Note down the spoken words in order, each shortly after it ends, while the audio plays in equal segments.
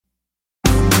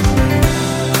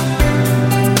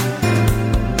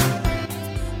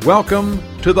Welcome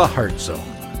to the Heart Zone,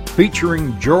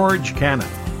 featuring George Cannon.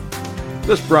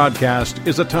 This broadcast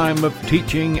is a time of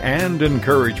teaching and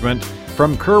encouragement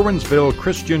from Curwensville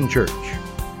Christian Church.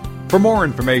 For more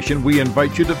information, we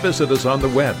invite you to visit us on the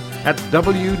web at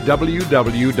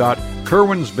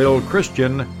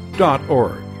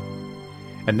www.curwensvillechristian.org.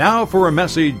 And now for a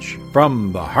message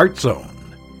from the Heart Zone.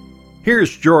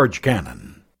 Here's George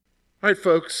Cannon. All right,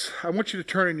 folks, I want you to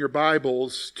turn in your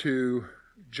Bibles to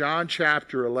John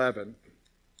chapter 11.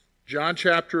 John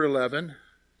chapter 11.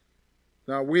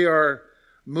 Now, we are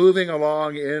moving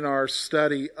along in our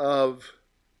study of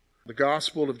the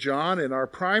Gospel of John, and our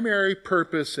primary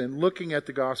purpose in looking at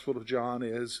the Gospel of John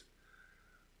is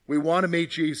we want to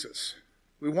meet Jesus.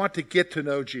 We want to get to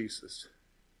know Jesus.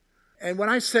 And when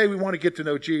I say we want to get to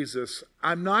know Jesus,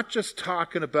 I'm not just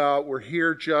talking about we're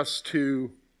here just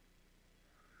to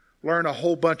learn a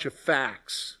whole bunch of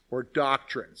facts or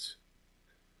doctrines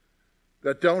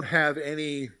that don't have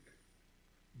any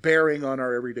bearing on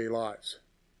our everyday lives.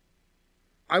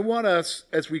 I want us,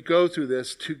 as we go through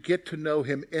this, to get to know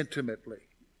him intimately.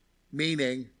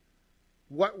 Meaning,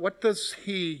 what does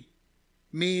he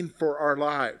mean for our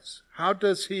lives? How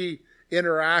does he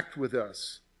interact with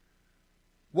us?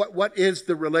 What is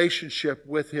the relationship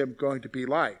with him going to be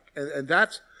like? And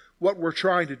that's what we're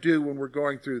trying to do when we're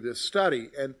going through this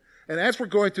study. And as we're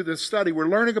going through this study, we're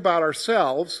learning about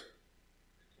ourselves.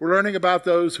 We're learning about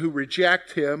those who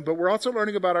reject him, but we're also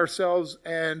learning about ourselves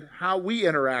and how we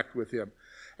interact with him.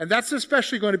 And that's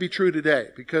especially going to be true today,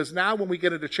 because now when we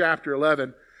get into chapter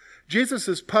 11,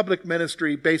 Jesus' public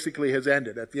ministry basically has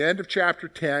ended. At the end of chapter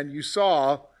 10, you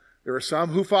saw there are some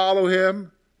who follow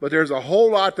him, but there's a whole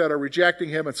lot that are rejecting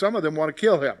him, and some of them want to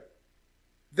kill him.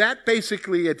 That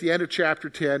basically, at the end of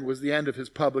chapter 10, was the end of his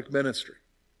public ministry.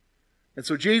 And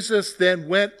so Jesus then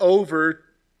went over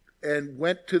and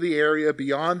went to the area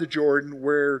beyond the Jordan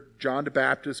where John the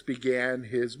Baptist began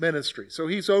his ministry. So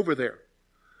he's over there.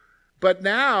 But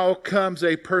now comes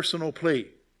a personal plea.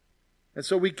 And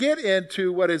so we get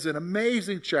into what is an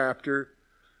amazing chapter,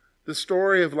 the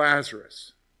story of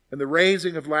Lazarus and the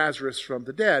raising of Lazarus from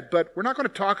the dead. But we're not going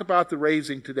to talk about the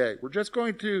raising today. We're just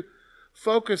going to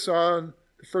focus on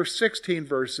the first 16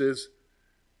 verses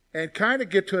and kind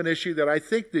of get to an issue that I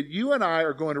think that you and I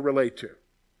are going to relate to.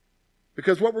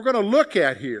 Because what we're going to look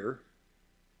at here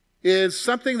is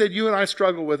something that you and I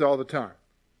struggle with all the time.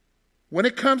 When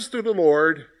it comes to the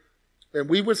Lord, and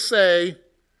we would say,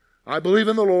 I believe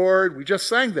in the Lord. We just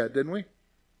sang that, didn't we?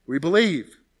 We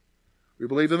believe. We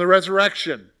believe in the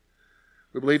resurrection.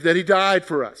 We believe that he died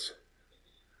for us.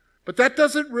 But that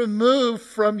doesn't remove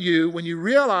from you, when you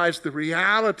realize the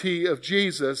reality of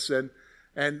Jesus and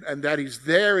that he's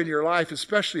there in your life,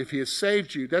 especially if he has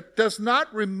saved you, that does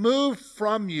not remove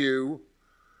from you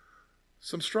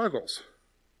some struggles.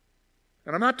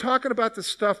 And I'm not talking about the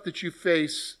stuff that you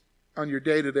face on your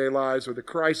day-to-day lives or the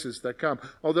crises that come,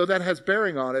 although that has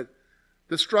bearing on it,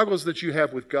 the struggles that you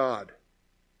have with God.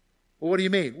 Well, what do you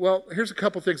mean? Well, here's a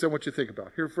couple things I want you to think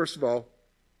about. Here, first of all,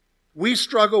 we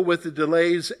struggle with the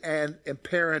delays and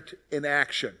apparent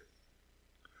inaction.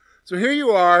 So here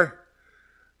you are,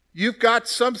 you've got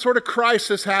some sort of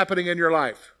crisis happening in your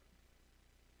life.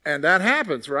 And that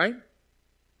happens, right?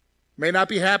 May not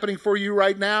be happening for you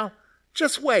right now.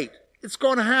 Just wait. It's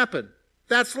going to happen.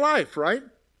 That's life, right?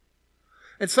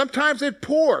 And sometimes it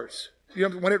pours. You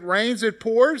know, when it rains, it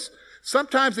pours.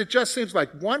 Sometimes it just seems like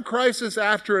one crisis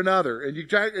after another. And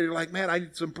you're like, man, I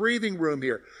need some breathing room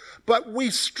here. But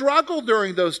we struggle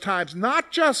during those times,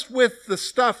 not just with the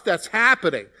stuff that's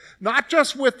happening, not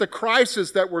just with the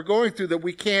crisis that we're going through that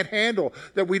we can't handle,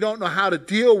 that we don't know how to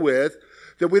deal with,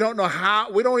 that we don't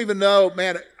even know,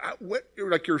 man,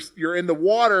 like you're in the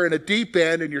water in a deep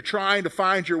end and you're trying to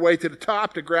find your way to the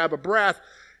top to grab a breath,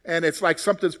 and it's like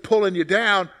something's pulling you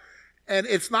down. And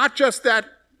it's not just that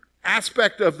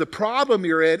aspect of the problem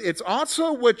you're in, it's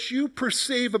also what you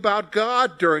perceive about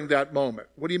God during that moment.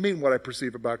 What do you mean what I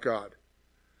perceive about God?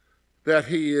 That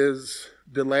he is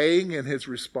delaying in his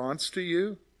response to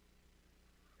you,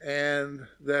 and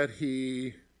that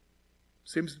he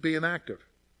seems to be inactive.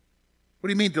 What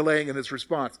do you mean delaying in his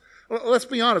response? Well, let's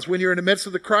be honest, when you're in the midst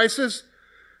of the crisis,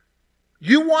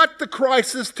 you want the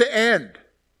crisis to end.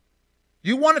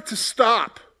 You want it to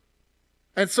stop.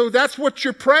 And so that's what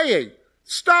you're praying.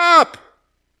 Stop!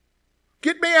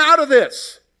 Get me out of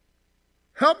this.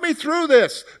 Help me through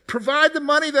this. Provide the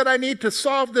money that I need to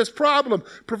solve this problem.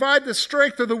 Provide the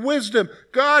strength or the wisdom.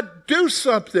 God, do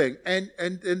something. And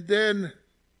then,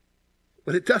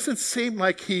 but it doesn't seem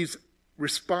like he's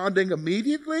responding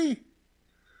immediately.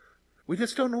 We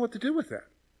just don't know what to do with that.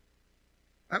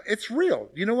 It's real.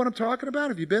 You know what I'm talking about?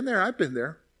 Have you been there? I've been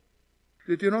there.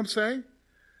 Do you know what I'm saying?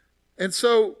 And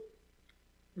so,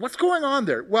 what's going on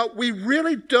there? Well, we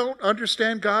really don't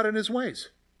understand God and his ways.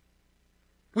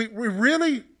 We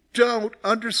really don't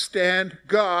understand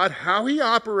God, how he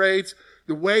operates,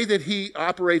 the way that he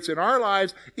operates in our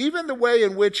lives, even the way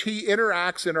in which he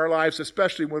interacts in our lives,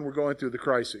 especially when we're going through the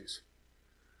crises,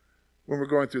 when we're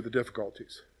going through the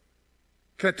difficulties.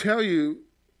 Can I tell you,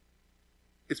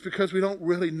 it's because we don't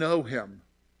really know him.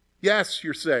 Yes,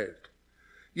 you're saved.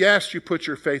 Yes, you put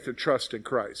your faith and trust in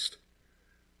Christ.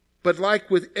 But like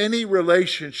with any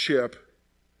relationship,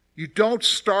 you don't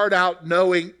start out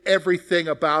knowing everything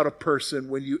about a person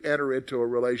when you enter into a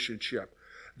relationship.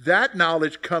 That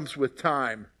knowledge comes with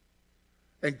time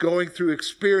and going through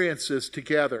experiences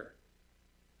together.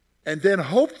 And then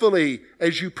hopefully,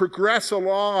 as you progress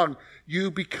along, you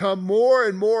become more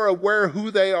and more aware of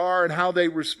who they are and how they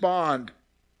respond.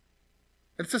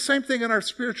 And it's the same thing in our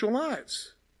spiritual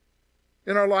lives,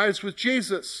 in our lives with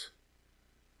Jesus.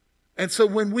 And so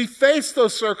when we face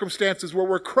those circumstances where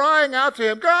we're crying out to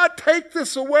him, God, take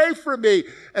this away from me.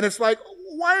 And it's like,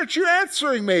 why aren't you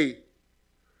answering me?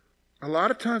 A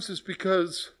lot of times it's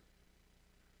because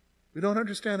we don't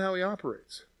understand how he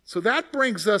operates. So that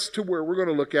brings us to where we're going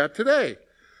to look at today.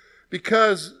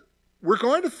 Because we're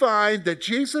going to find that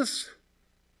Jesus,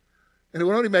 and it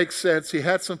would only make sense, he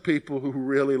had some people who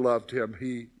really loved him.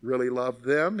 He really loved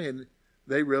them, and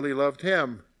they really loved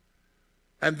him.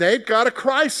 And they've got a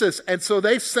crisis, and so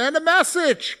they send a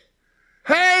message.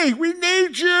 Hey, we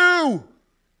need you!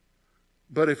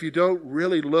 But if you don't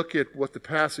really look at what the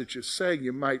passage is saying,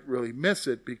 you might really miss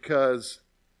it, because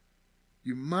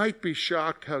you might be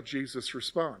shocked how Jesus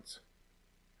responds.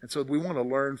 And so we want to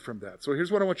learn from that. So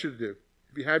here's what I want you to do.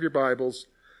 If you have your Bibles,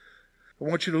 I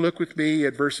want you to look with me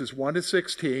at verses 1 to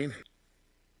 16.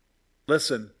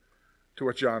 Listen to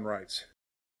what John writes.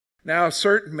 Now a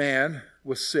certain man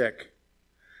was sick,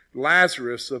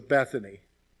 Lazarus of Bethany,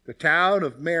 the town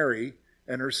of Mary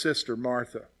and her sister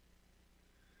Martha.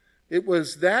 It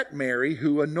was that Mary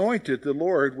who anointed the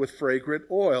Lord with fragrant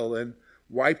oil and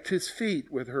wiped his feet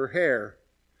with her hair,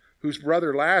 whose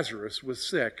brother Lazarus was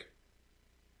sick.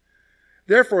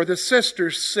 Therefore the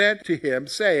sisters sent to him,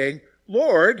 saying,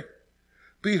 Lord,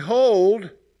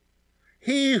 behold,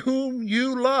 he whom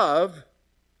you love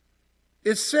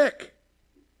is sick.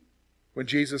 When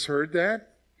Jesus heard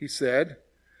that, he said,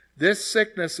 This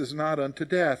sickness is not unto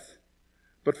death,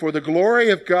 but for the glory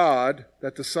of God,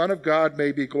 that the Son of God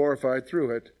may be glorified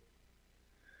through it.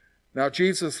 Now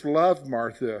Jesus loved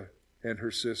Martha and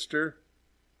her sister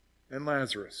and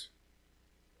Lazarus.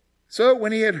 So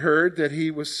when he had heard that he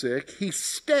was sick, he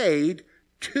stayed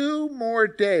 2 more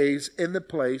days in the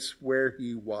place where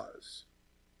he was.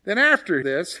 Then after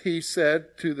this, he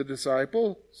said to the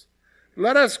disciples,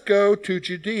 Let us go to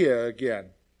Judea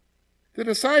again. The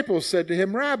disciples said to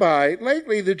him, Rabbi,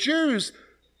 lately the Jews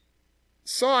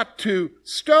sought to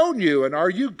stone you, and are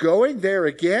you going there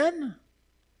again?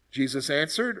 Jesus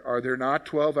answered, Are there not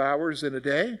 12 hours in a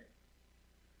day?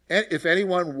 And if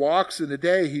anyone walks in the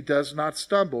day, he does not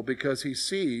stumble, because he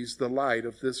sees the light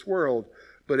of this world.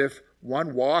 But if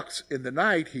one walks in the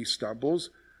night, he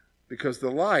stumbles, because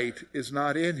the light is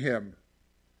not in him.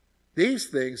 These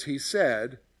things he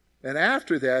said, and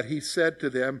after that he said to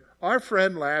them, Our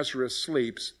friend Lazarus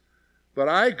sleeps, but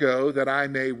I go that I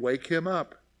may wake him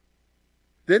up.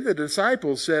 Then the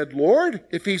disciples said, Lord,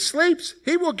 if he sleeps,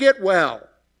 he will get well.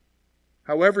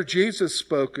 However, Jesus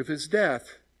spoke of his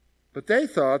death, but they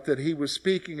thought that he was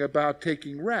speaking about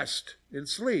taking rest in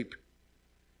sleep.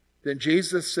 Then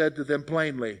Jesus said to them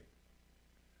plainly,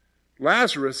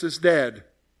 Lazarus is dead,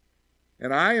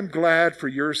 and I am glad for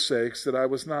your sakes that I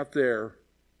was not there,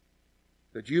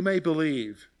 that you may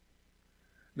believe.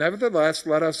 Nevertheless,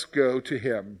 let us go to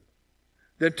him.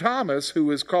 Then Thomas,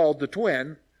 who is called the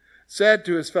twin, said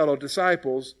to his fellow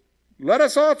disciples, Let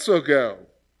us also go,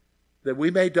 that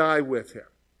we may die with him.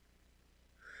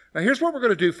 Now here's what we're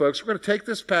going to do, folks. We're going to take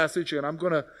this passage and I'm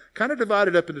going to kind of divide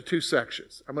it up into 2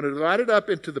 sections. I'm going to divide it up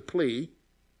into the plea.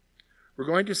 We're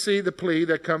going to see the plea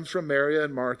that comes from Mary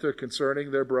and Martha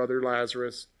concerning their brother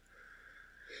Lazarus.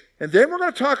 And then we're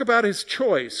going to talk about his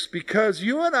choice, because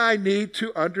you and I need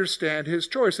to understand his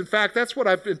choice. In fact, that's what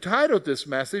I've entitled this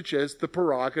message as the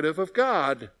Prerogative of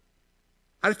God.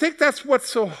 I think that's what's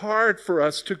so hard for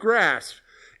us to grasp,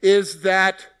 is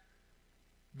that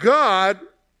God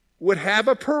would have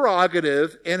a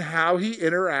prerogative in how he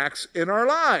interacts in our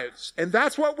lives. And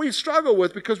that's what we struggle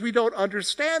with, because we don't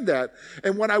understand that.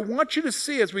 And what I want you to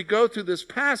see as we go through this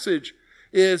passage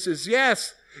is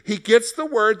yes, he gets the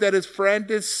word that his friend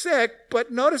is sick,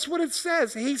 but notice what it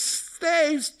says. He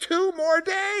stays 2 more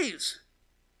days.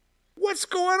 What's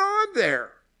going on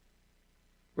there?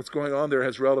 What's going on there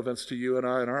has relevance to you and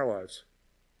I in our lives,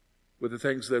 with the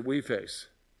things that we face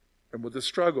and with the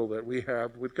struggle that we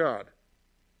have with God.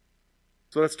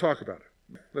 So let's talk about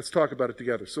it. Let's talk about it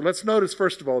together. So let's notice,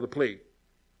 first of all, the plea.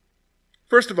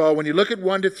 First of all, when you look at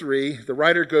 1 to 3, the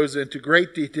writer goes into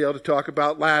great detail to talk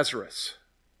about Lazarus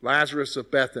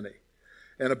of Bethany,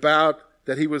 and about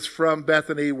that he was from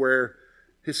Bethany where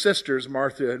his sisters,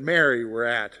 Martha and Mary, were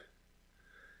at.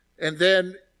 And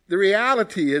then the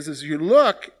reality is, as you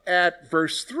look at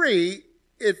verse 3,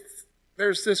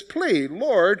 there's this plea,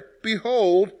 Lord,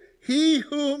 behold, he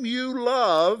whom you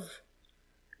love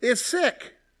is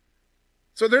sick.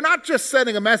 So they're not just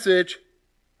sending a message,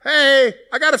 hey,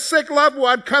 I got a sick loved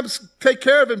one, come take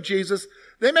care of him, Jesus.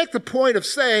 They make the point of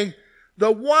saying,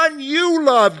 the one you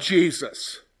love,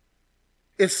 Jesus,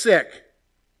 is sick.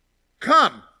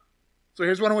 Come. So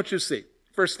here's what I want you to see.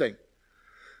 First thing,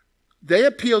 they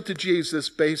appealed to Jesus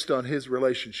based on his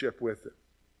relationship with them.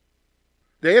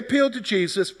 They appealed to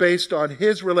Jesus based on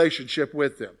his relationship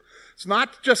with them. It's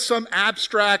not just some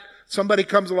abstract, somebody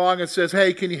comes along and says,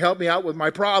 hey, can you help me out with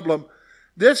my problem?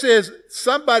 This is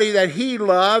somebody that he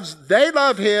loves, they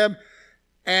love him,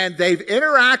 and they've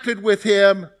interacted with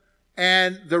him.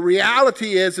 And the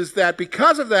reality is that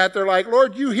because of that, they're like,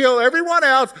 Lord, you heal everyone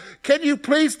else. Can you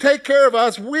please take care of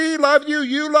us? We love you.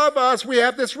 You love us. We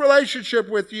have this relationship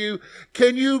with you.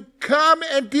 Can you come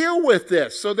and deal with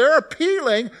this? So they're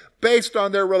appealing based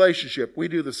on their relationship. We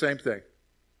do the same thing.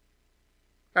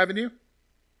 Haven't you?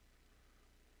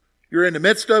 You're in the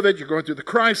midst of it. You're going through the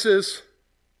crisis.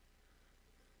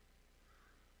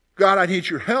 God, I need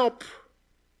your help.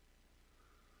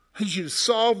 I need you to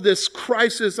solve this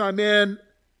crisis I'm in.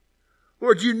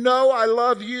 Lord, you know I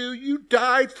love you. You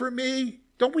died for me.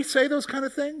 Don't we say those kind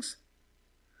of things?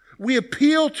 We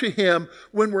appeal to him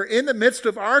when we're in the midst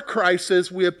of our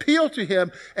crisis. We appeal to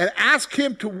him and ask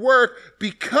him to work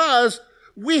because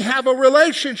we have a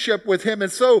relationship with him.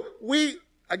 And so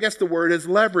I guess the word is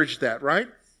leverage that, right?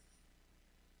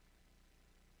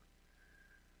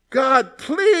 God,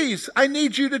 please, I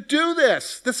need you to do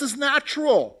this. This is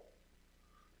natural.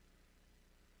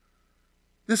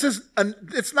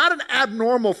 It's not an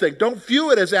abnormal thing. Don't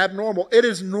view it as abnormal. It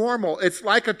is normal. It's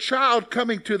like a child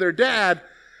coming to their dad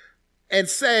and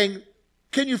saying,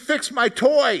 can you fix my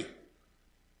toy?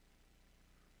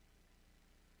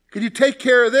 Can you take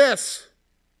care of this?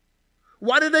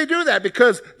 Why do they do that?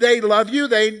 Because they love you.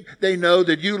 They know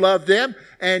that you love them.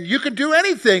 And you can do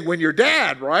anything when you're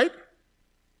dad, right?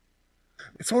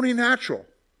 It's only natural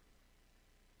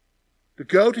to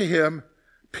go to him,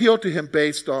 appeal to him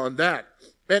based on that.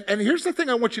 And here's the thing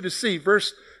I want you to see.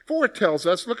 Verse 4 tells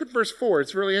us, look at verse 4.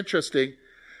 It's really interesting.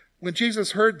 When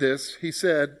Jesus heard this, he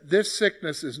said, this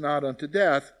sickness is not unto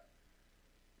death,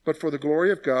 but for the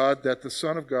glory of God, that the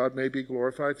Son of God may be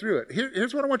glorified through it.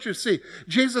 Here's what I want you to see.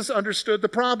 Jesus understood the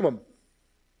problem.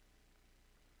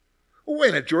 Well, wait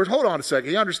a minute, George. Hold on a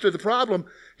second. He understood the problem.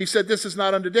 He said, this is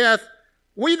not unto death.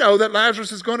 We know that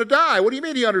Lazarus is going to die. What do you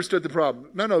mean he understood the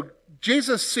problem? No.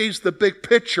 Jesus sees the big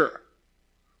picture.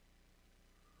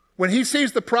 When he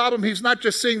sees the problem, he's not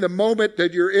just seeing the moment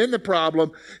that you're in the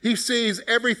problem. He sees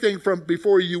everything from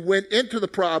before you went into the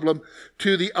problem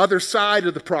to the other side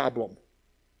of the problem.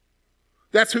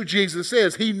 That's who Jesus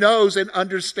is. He knows and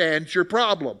understands your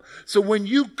problem. So when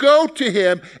you go to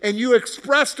him and you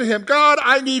express to him, God,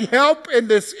 I need help in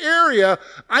this area.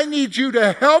 I need you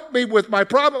to help me with my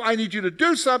problem. I need you to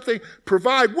do something,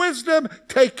 provide wisdom,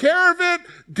 take care of it,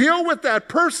 deal with that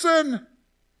person.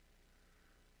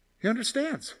 He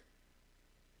understands.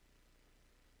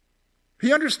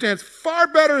 He understands far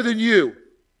better than you.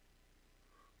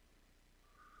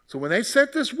 So when they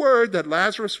sent this word that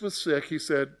Lazarus was sick, he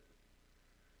said,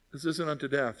 this isn't unto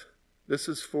death. This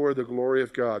is for the glory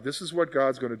of God. This is what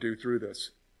God's going to do through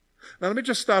this. Now let me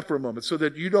just stop for a moment so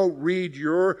that you don't read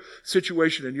your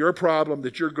situation and your problem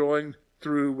that you're going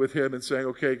through with him and saying,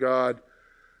 okay, God,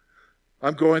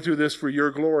 I'm going through this for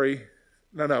your glory.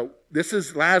 No. This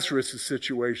is Lazarus'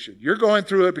 situation. You're going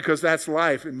through it because that's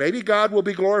life. And maybe God will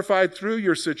be glorified through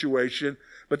your situation,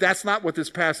 but that's not what this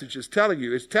passage is telling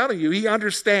you. It's telling you he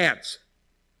understands.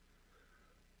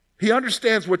 He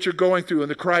understands what you're going through in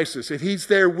the crisis, and he's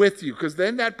there with you, because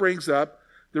then that brings up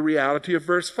the reality of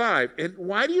verse 5. And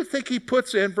why do you think he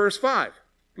puts in verse 5?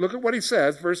 Look at what he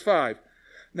says, verse 5.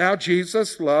 Now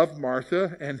Jesus loved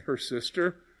Martha and her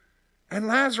sister and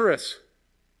Lazarus.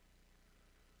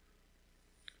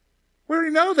 We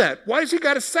already know that. Why has he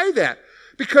got to say that?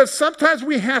 Because sometimes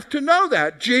we have to know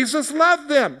that. Jesus loved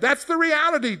them. That's the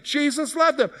reality. Jesus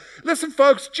loved them. Listen,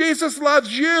 folks, Jesus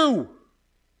loves you.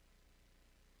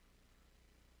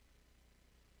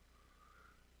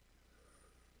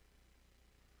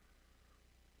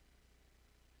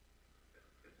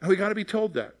 And we got to be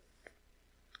told that.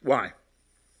 Why?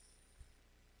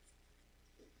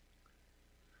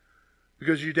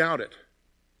 Because you doubt it.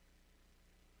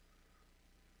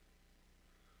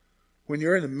 When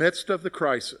you're in the midst of the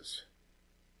crisis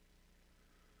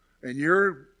and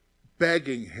you're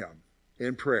begging him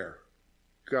in prayer,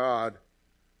 God,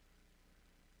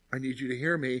 I need you to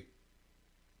hear me.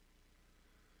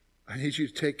 I need you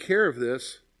to take care of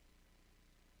this.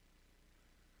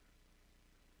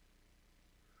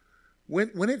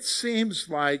 When it seems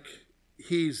like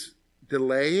he's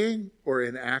delaying or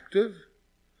inactive,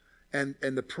 and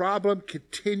the problem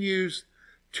continues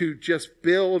to just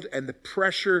build and the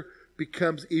pressure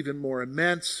becomes even more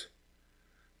immense,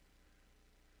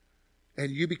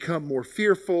 and you become more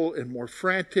fearful and more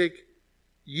frantic,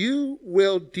 you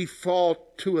will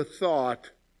default to a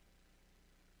thought.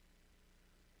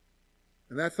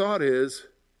 And that thought is,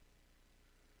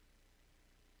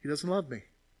 he doesn't love me.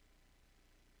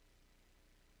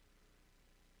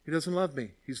 He doesn't love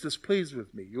me. He's displeased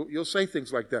with me. You'll say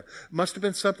things like that. Must have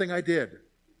been something I did.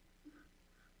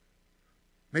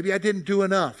 Maybe I didn't do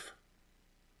enough.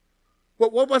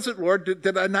 What was it, Lord?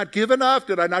 Did I not give enough?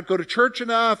 Did I not go to church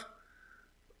enough?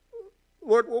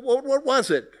 Lord, what was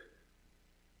it?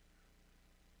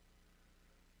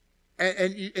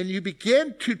 And you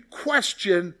begin to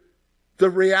question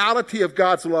the reality of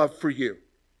God's love for you.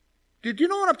 Do you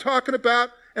know what I'm talking about?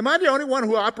 Am I the only one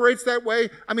who operates that way?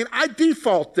 I mean, I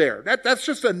default there. That's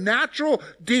just a natural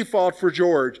default for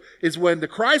George, is when the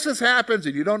crisis happens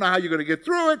and you don't know how you're going to get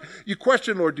through it, you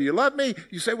question, Lord, do you love me?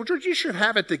 You say, well, George, you should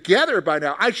have it together by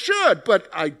now. I should, but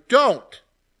I don't.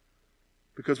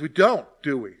 Because we don't,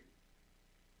 do we?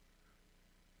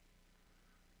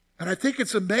 And I think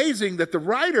it's amazing that the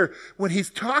writer, when he's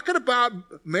talking about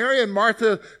Mary and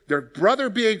Martha, their brother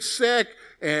being sick,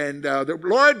 and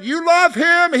Lord, you love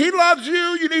him, he loves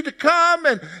you, you need to come.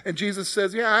 And Jesus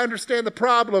says, yeah, I understand the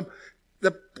problem.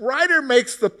 The writer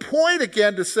makes the point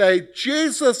again to say,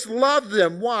 Jesus loved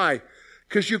them. Why?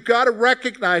 Because you've got to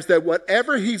recognize that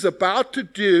whatever he's about to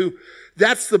do,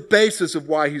 that's the basis of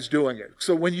why he's doing it.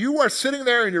 So when you are sitting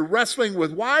there and you're wrestling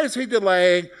with why is he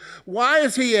delaying, why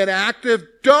is he inactive,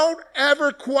 don't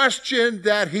ever question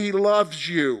that he loves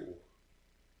you.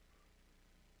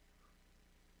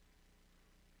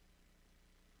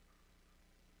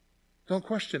 Don't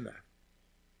question that.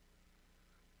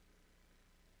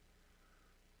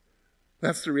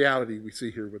 That's the reality we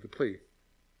see here with the plea.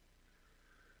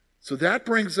 So that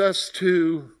brings us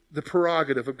to the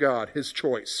prerogative of God, his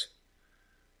choice.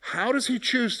 How does he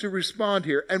choose to respond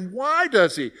here? And why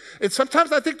does he? And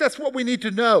sometimes I think that's what we need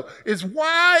to know, is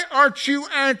why aren't you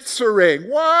answering?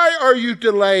 Why are you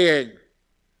delaying?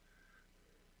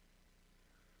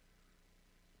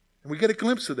 And we get a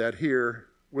glimpse of that here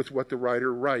with what the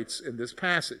writer writes in this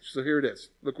passage. So here it is.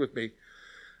 Look with me.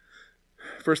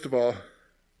 First of all,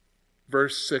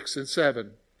 verse 6 and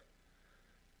 7.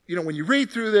 You know, when you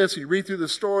read through this, and you read through the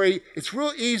story, it's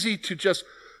real easy to just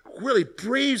really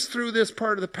breeze through this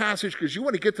part of the passage because you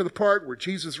want to get to the part where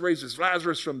Jesus raises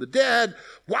Lazarus from the dead.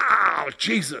 Wow,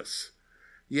 Jesus.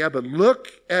 Yeah, but look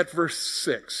at verse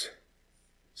 6.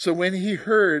 So when he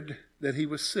heard that he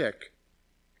was sick,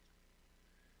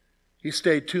 he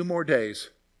stayed 2 more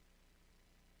days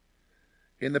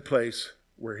in the place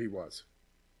where he was.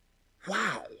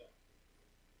 Wow.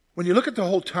 When you look at the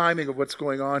whole timing of what's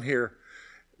going on here,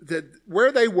 that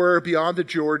where they were beyond the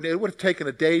Jordan, it would have taken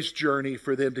a day's journey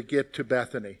for them to get to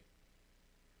Bethany.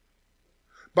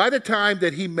 By the time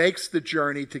that he makes the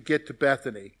journey to get to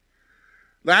Bethany,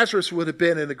 Lazarus would have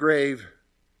been in the grave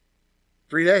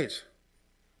 3 days.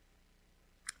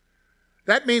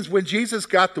 That means when Jesus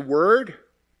got the word,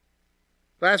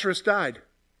 Lazarus died.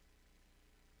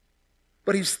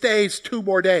 But he stays 2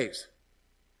 more days.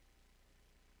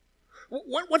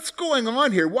 What's going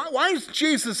on here? Why is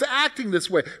Jesus acting this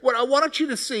way? What I want you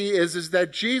to see is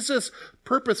that Jesus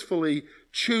purposefully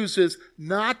chooses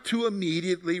not to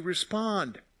immediately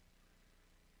respond.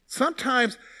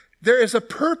 Sometimes there is a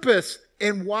purpose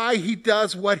in why he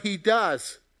does what he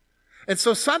does. And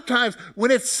so sometimes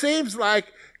when it seems like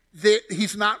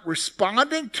he's not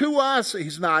responding to us,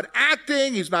 he's not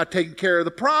acting, he's not taking care of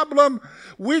the problem,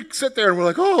 we sit there and we're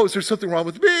like, oh, is there something wrong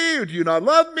with me? Or do you not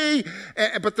love me?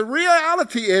 But the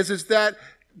reality is that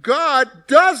God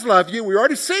does love you. We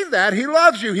already seen that. He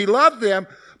loves you. He loved them.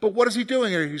 But what is he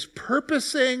doing here? He's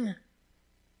purposing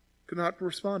to not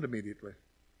respond immediately.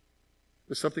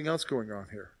 There's something else going on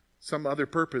here. Some other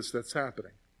purpose that's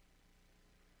happening.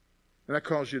 And that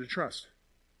calls you to trust.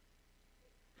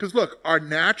 Because look, our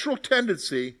natural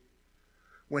tendency,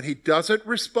 when he doesn't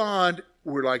respond,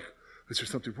 we're like, Is there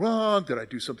something wrong? Did I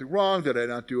do something wrong? Did I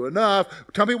not do enough?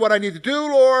 Tell me what I need to do,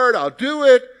 Lord. I'll do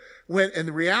it. When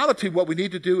in reality, what we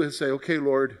need to do is say, okay,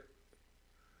 Lord,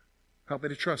 help me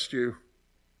to trust you.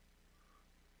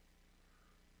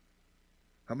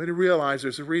 Help me to realize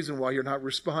there's a reason why you're not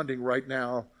responding right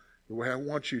now the way I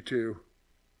want you to.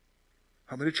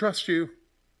 Help me to trust you.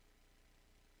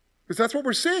 Because that's what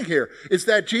we're seeing here, is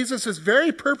that Jesus is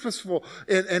very purposeful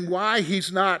in why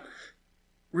he's not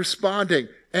responding.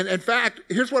 And in fact,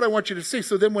 here's what I want you to see.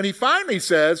 So then when he finally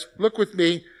says, look with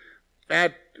me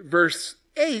at verse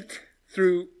 8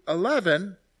 through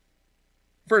 11,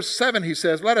 verse 7, he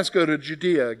says, let us go to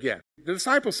Judea again. The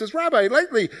disciple says, Rabbi,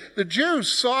 lately the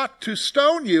Jews sought to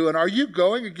stone you, and are you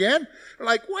going again? They're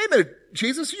like, wait a minute,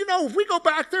 Jesus, if we go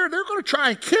back there, they're going to try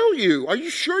and kill you. Are you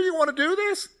sure you want to do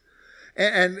this?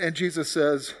 And Jesus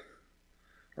says,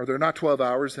 are there not 12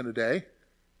 hours in a day?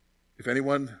 If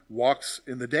anyone walks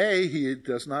in the day, he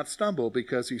does not stumble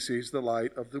because he sees the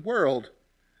light of the world.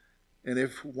 And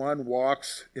if one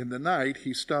walks in the night,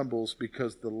 he stumbles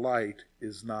because the light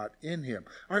is not in him.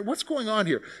 All right, what's going on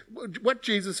here? What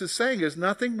Jesus is saying is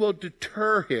nothing will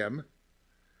deter him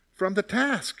from the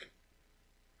task.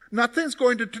 Nothing's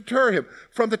going to deter him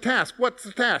from the task. What's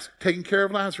the task? Taking care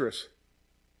of Lazarus.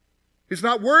 He's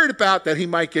not worried about that he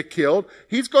might get killed.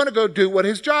 He's going to go do what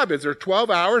his job is. There's 12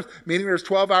 hours, meaning there's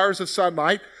 12 hours of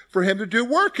sunlight for him to do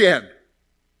work in.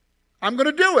 I'm going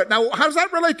to do it. Now, how does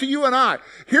that relate to you and I?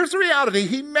 Here's the reality.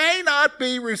 He may not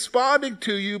be responding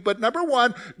to you, but number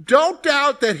one, don't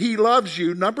doubt that he loves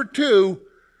you. Number two,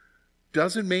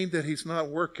 doesn't mean that he's not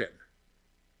working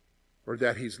or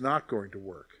that he's not going to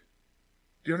work.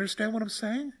 Do you understand what I'm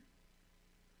saying?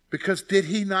 Because did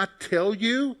he not tell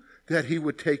you that he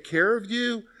would take care of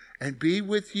you and be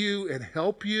with you and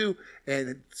help you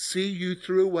and see you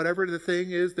through whatever the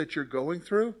thing is that you're going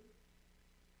through?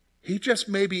 He just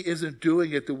maybe isn't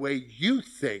doing it the way you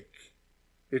think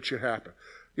it should happen.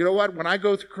 You know what? When I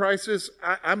go through crisis,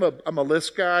 I'm a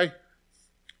list guy.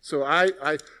 So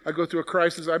I go through a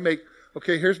crisis. I make,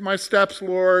 okay, here's my steps,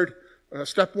 Lord.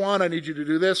 Step 1, I need you to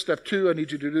do this. Step 2, I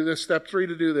need you to do this. Step 3,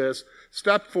 to do this.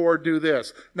 Step 4, do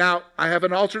this. Now, I have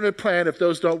an alternate plan if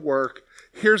those don't work.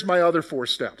 Here's my other 4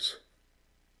 steps.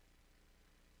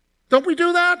 Don't we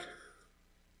do that?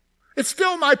 It's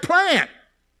still my plan.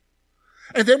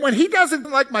 And then when he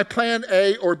doesn't like my plan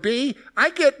A or B, I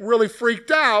get really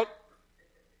freaked out.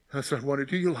 I start wondering,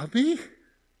 do you love me?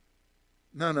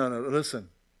 No, listen.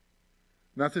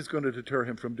 Nothing's going to deter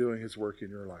him from doing his work in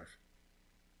your life.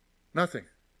 Nothing.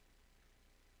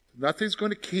 Nothing's going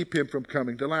to keep him from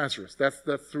coming to Lazarus. That's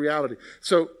the reality.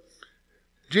 So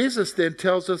Jesus then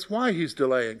tells us why he's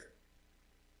delaying.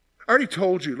 I already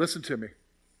told you, listen to me.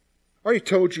 I already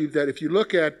told you that if you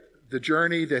look at the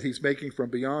journey that he's making from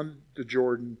beyond the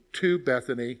Jordan to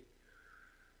Bethany,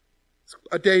 it's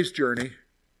a day's journey.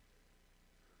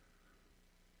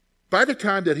 By the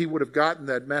time that he would have gotten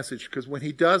that message, because when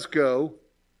he does go,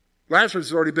 Lazarus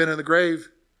has already been in the grave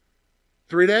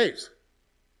 3 days.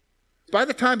 By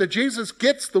the time that Jesus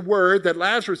gets the word that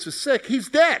Lazarus is sick, he's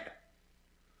dead.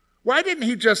 Why didn't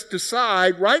he just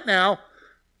decide right now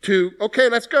to, okay,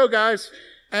 let's go, guys.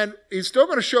 And he's still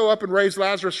going to show up and raise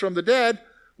Lazarus from the dead.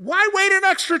 Why wait an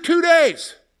extra 2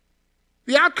 days?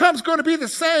 The outcome's going to be the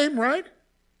same, right? At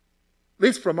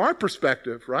least from our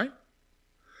perspective, right?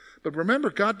 But remember,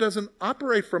 God doesn't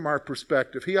operate from our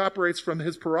perspective. He operates from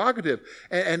his prerogative.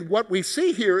 And what we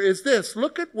see here is this.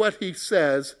 Look at what he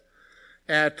says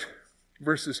at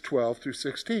verses 12 through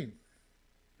 16.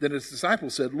 Then his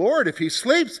disciples said, Lord, if he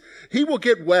sleeps, he will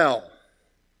get well.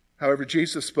 However,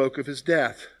 Jesus spoke of his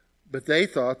death, but they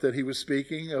thought that he was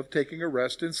speaking of taking a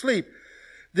rest and sleep.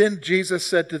 Then Jesus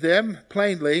said to them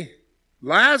plainly,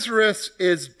 Lazarus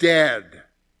is dead.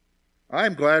 I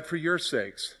am glad for your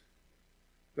sakes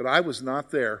that I was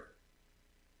not there,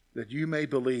 that you may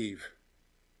believe.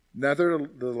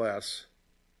 Nevertheless,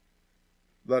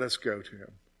 let us go to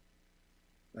him.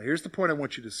 Now here's the point I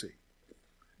want you to see.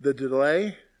 The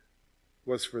delay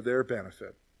was for their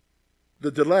benefit.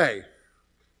 The delay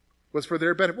was for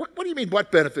their benefit. What do you mean, what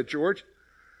benefit, George?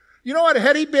 You know what?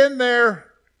 Had he been there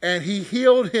and he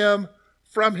healed him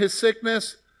from his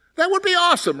sickness, that would be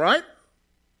awesome, right?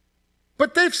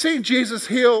 But they've seen Jesus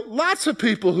heal lots of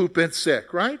people who've been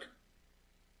sick, right?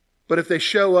 But if they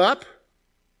show up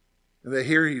and they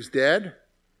hear he's dead,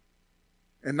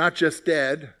 and not just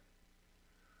dead,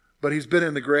 but he's been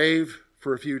in the grave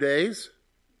for a few days,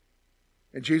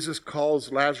 and Jesus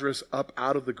calls Lazarus up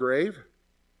out of the grave,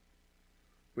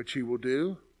 which he will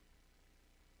do,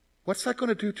 what's that going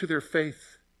to do to their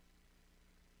faith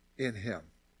in him?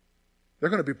 They're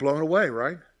going to be blown away,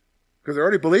 right? Because they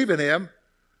already believe in him.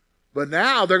 But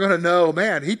now they're going to know,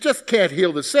 man, he just can't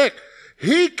heal the sick.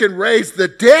 He can raise the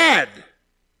dead.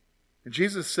 And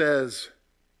Jesus says,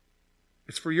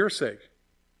 it's for your sake.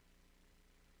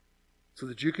 So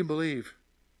that you can believe.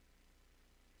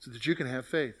 So that you can have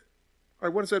faith. All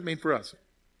right, what does that mean for us?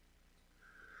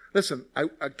 Listen, I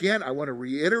want to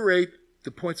reiterate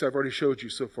the points I've already showed you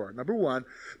so far. Number one,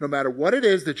 no matter what it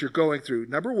is that you're going through,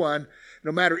 number one,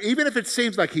 no matter, even if it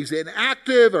seems like he's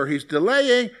inactive or he's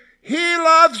delaying, he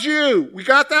loves you. We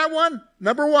got that one?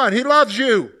 Number one, he loves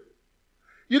you.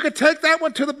 You can take that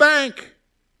one to the bank.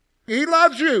 He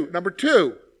loves you. Number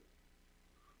two,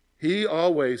 he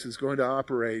always is going to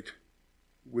operate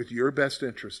with your best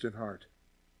interest in heart.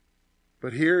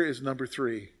 But here is number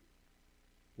three.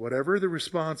 Whatever the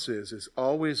response is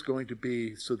always going to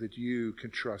be so that you can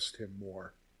trust him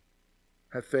more.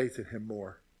 Have faith in him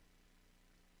more.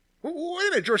 Wait a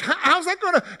minute, George. How's that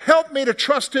going to help me to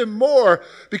trust him more?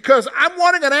 Because I'm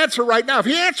wanting an answer right now. If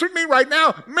he answered me right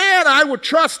now, man, I would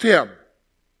trust him.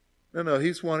 No,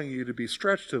 he's wanting you to be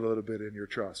stretched a little bit in your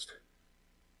trust.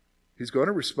 He's going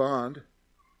to respond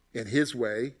in his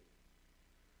way.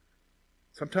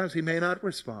 Sometimes he may not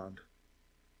respond.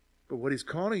 But what he's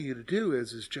calling you to do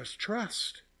is just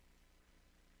trust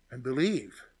and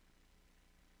believe.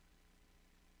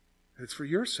 And it's for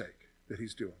your sake that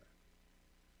he's doing it.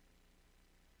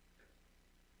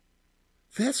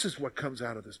 This is what comes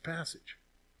out of this passage.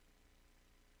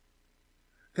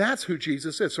 That's who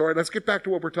Jesus is. So, all right, let's get back to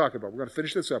what we're talking about. We're going to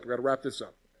finish this up. We've got to wrap this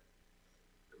up.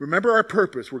 Remember our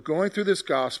purpose. We're going through this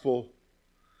gospel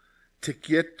to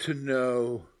get to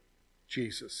know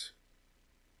Jesus.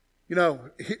 You know,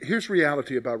 here's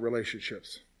reality about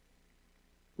relationships.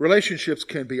 Relationships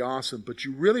can be awesome, but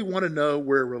you really want to know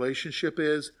where a relationship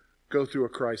is, go through a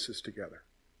crisis together.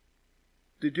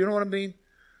 Do you know what I mean?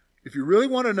 If you really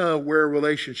want to know where a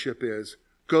relationship is,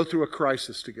 go through a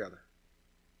crisis together.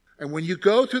 And when you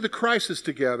go through the crisis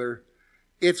together,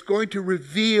 it's going to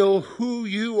reveal who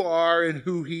you are and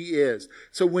who he is.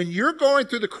 So when you're going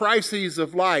through the crises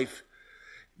of life,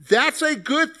 that's a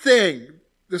good thing.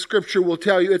 The scripture will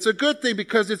tell you it's a good thing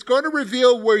because it's going to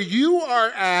reveal where you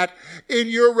are at in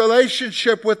your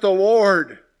relationship with the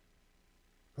Lord.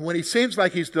 When he seems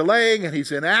like he's delaying and he's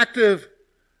inactive,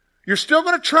 you're still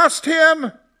going to trust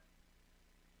him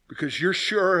because you're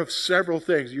sure of several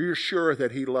things. You're sure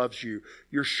that he loves you.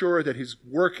 You're sure that he's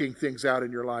working things out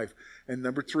in your life. And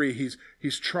number three,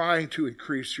 he's trying to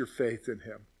increase your faith in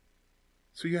him.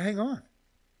 So you hang on.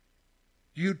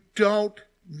 You don't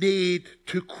need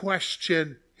to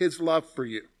question his love for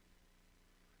you.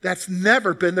 That's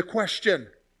never been the question.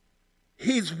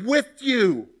 He's with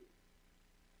you.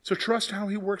 So trust how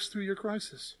he works through your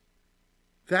crisis.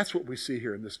 That's what we see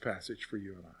here in this passage for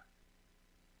you and I.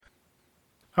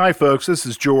 Hi, folks. This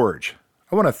is George.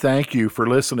 I want to thank you for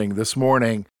listening this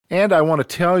morning, and I want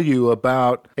to tell you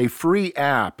about a free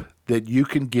app that you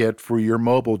can get for your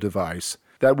mobile device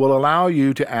that will allow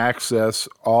you to access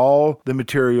all the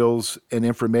materials and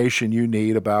information you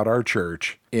need about our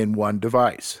church in one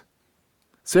device.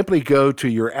 Simply go to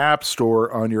your app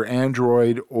store on your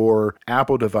Android or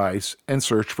Apple device and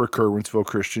search for Curwensville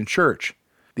Christian Church.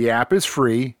 The app is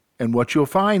free, and what you'll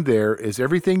find there is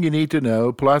everything you need to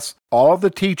know, plus all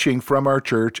the teaching from our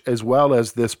church as well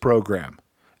as this program.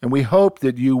 And we hope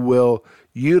that you will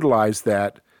utilize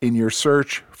that in your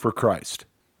search for Christ.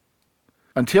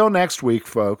 Until next week,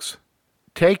 folks,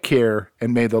 take care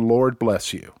and may the Lord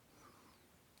bless you.